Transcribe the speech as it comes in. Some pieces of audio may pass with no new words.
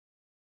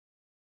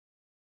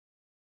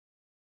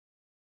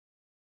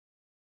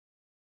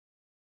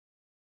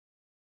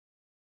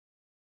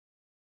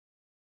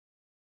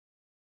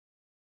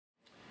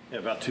Yeah,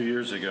 about 2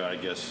 years ago, I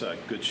guess,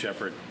 Good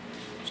Shepherd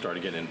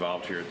started getting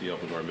involved here at the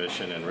Open Door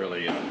Mission, and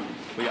really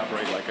we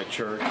operate like a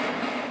church,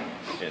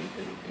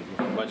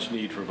 and much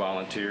need for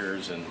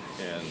volunteers, and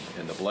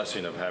the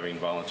blessing of having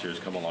volunteers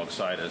come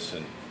alongside us.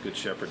 And Good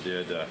Shepherd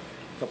did a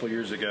couple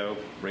years ago,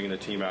 bringing a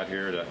team out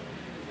here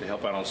to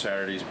help out on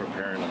Saturdays,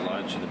 preparing the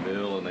lunch and the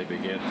meal, and they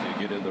began to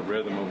get in the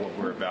rhythm of what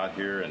we're about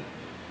here and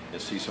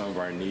see some of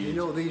our needs. You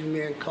know, these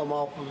men come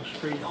off of the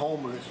street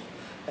homeless,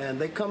 and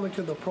they come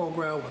into the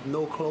program with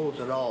no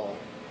clothes at all.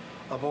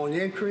 Upon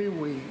entry,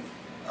 we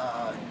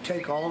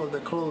take all of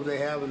the clothes they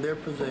have in their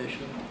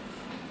possession,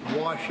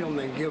 wash them,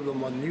 and give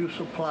them a new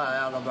supply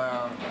out of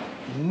our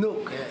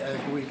nook,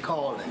 as we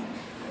call it.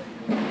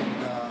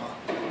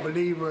 And,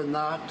 believe it or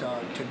not,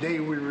 today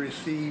we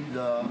received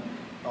a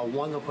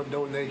wonderful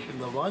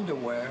donation of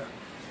underwear,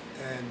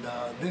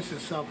 and this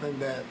is something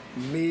that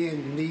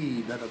men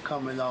need that are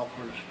coming off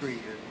of the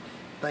street. And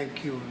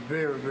thank you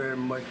very, very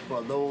much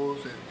for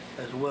those,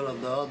 as well as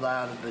the other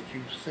items that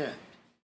you've sent.